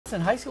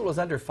Madison High School is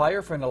under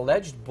fire for an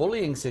alleged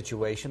bullying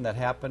situation that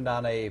happened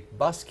on a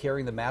bus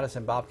carrying the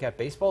Madison Bobcat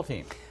baseball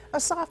team. A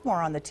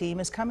sophomore on the team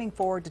is coming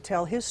forward to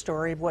tell his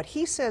story of what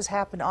he says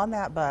happened on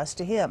that bus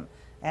to him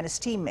and his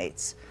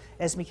teammates.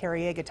 Esme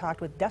Carriega talked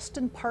with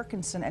Dustin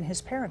Parkinson and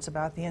his parents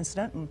about the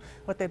incident and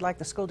what they'd like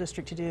the school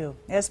district to do.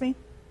 Esme?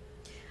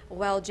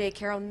 Well, J.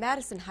 Carroll,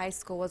 Madison High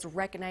School was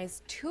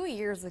recognized 2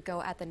 years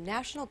ago at the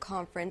National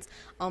Conference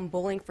on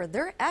Bullying for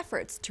their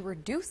efforts to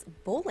reduce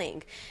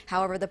bullying.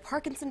 However, the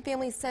Parkinson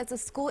family says the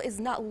school is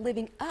not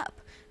living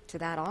up to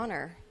that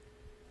honor.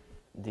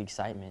 The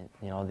excitement,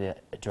 the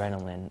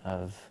adrenaline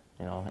of,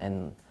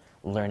 and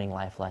learning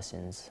life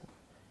lessons.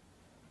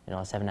 7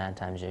 out of 9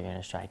 times you're going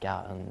to strike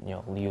out, and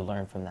you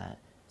learn from that.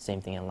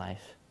 Same thing in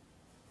life.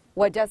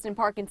 What Dustin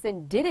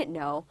Parkinson didn't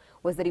know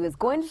was that he was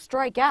going to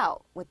strike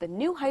out with the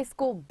new high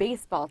school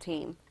baseball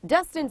team.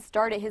 Dustin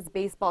started his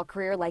baseball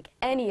career like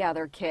any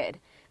other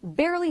kid,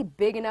 barely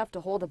big enough to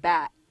hold a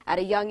bat. At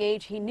a young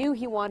age, he knew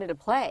he wanted to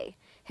play.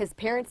 His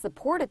parents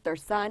supported their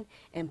son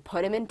and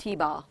put him in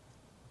t-ball.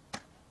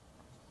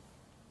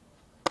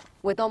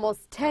 With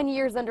almost 10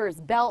 years under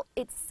his belt,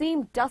 it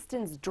seemed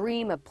Dustin's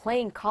dream of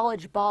playing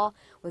college ball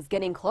was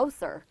getting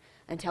closer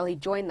until he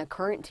joined the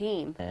current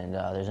team. And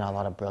there's not a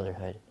lot of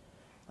brotherhood.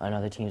 On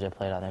other teams I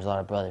played on, there's a lot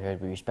of brotherhood.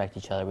 We respect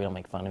each other. We don't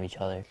make fun of each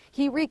other.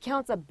 He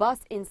recounts a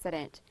bus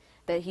incident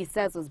that he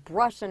says was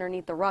brushed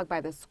underneath the rug by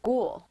the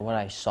school. What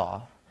I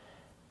saw,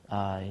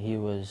 a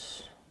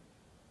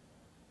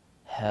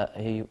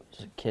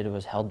kid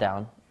was held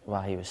down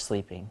while he was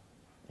sleeping,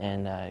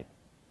 and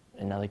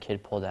another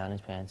kid pulled down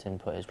his pants and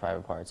put his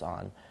private parts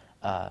on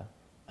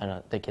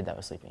the kid that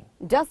was sleeping.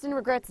 Dustin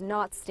regrets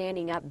not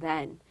standing up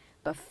then,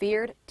 but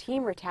feared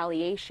team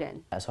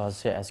retaliation. So I was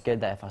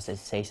scared that if I was to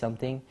say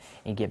something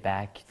and get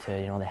back to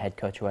the head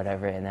coach or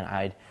whatever, and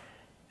then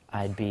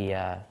I'd be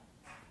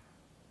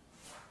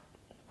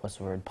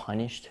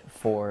punished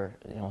for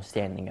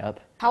standing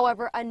up.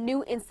 However, a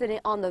new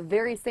incident on the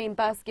very same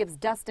bus gives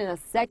Dustin a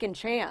second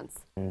chance.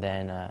 And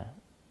then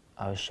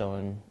I was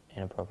showing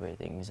inappropriate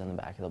things in the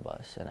back of the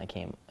bus, and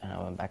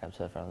I went back up to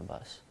the front of the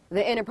bus.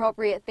 The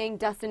inappropriate thing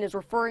Dustin is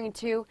referring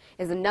to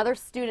is another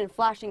student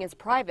flashing his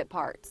private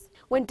parts.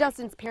 When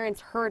Dustin's parents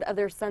heard of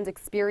their son's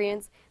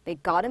experience, they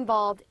got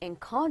involved and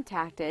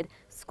contacted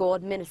school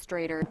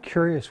administrators. I'm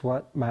curious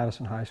what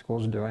Madison High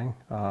School is doing.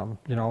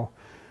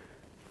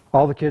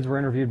 All the kids were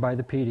interviewed by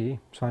the PD,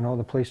 so I know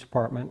the police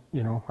department,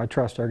 I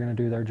trust they're going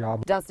to do their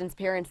job. Dustin's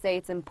parents say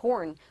it's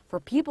important for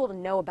people to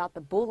know about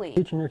the bullying.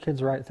 Teaching your kids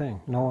the right thing,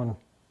 knowing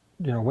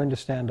when to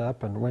stand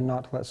up and when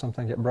not to let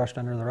something get brushed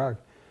under the rug.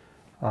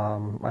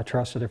 I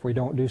trust that if we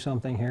don't do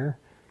something here,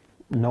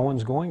 no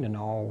one's going to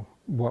know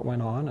what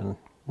went on and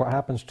what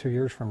happens 2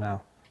 years from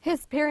now.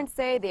 His parents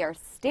say they are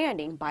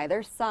standing by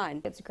their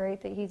son. It's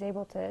great that he's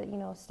able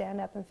to,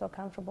 stand up and feel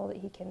comfortable that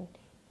he can,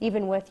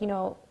 even with,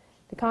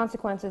 the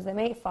consequences that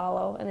may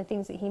follow and the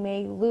things that he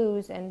may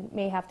lose and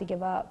may have to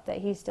give up, that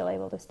he's still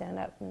able to stand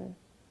up.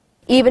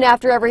 Even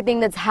after everything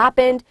that's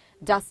happened,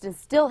 Dustin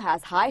still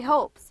has high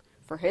hopes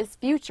for his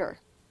future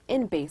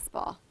in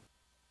baseball.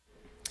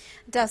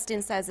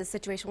 Dustin says the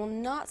situation will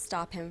not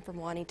stop him from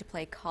wanting to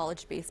play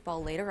college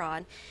baseball later on,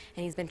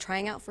 and he's been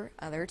trying out for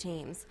other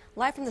teams.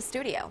 Live from the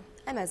studio,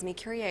 I'm Esme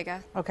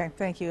Carriega. Okay,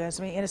 thank you,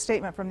 Esme. In a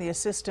statement from the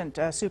Assistant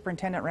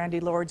Superintendent Randy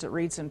Lords, it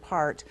reads in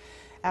part,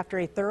 after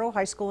a thorough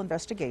high school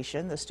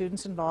investigation, the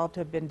students involved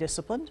have been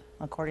disciplined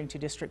according to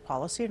district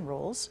policy and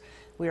rules.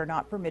 We are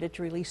not permitted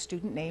to release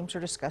student names or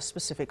discuss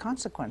specific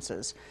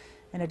consequences.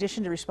 In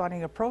addition to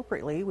responding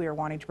appropriately, we are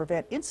wanting to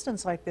prevent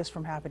incidents like this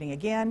from happening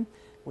again.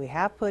 We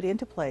have put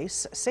into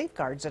place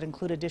safeguards that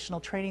include additional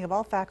training of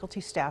all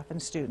faculty, staff,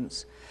 and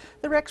students.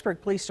 The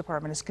Rexburg Police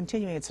Department is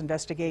continuing its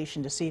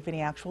investigation to see if any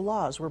actual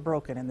laws were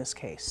broken in this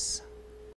case.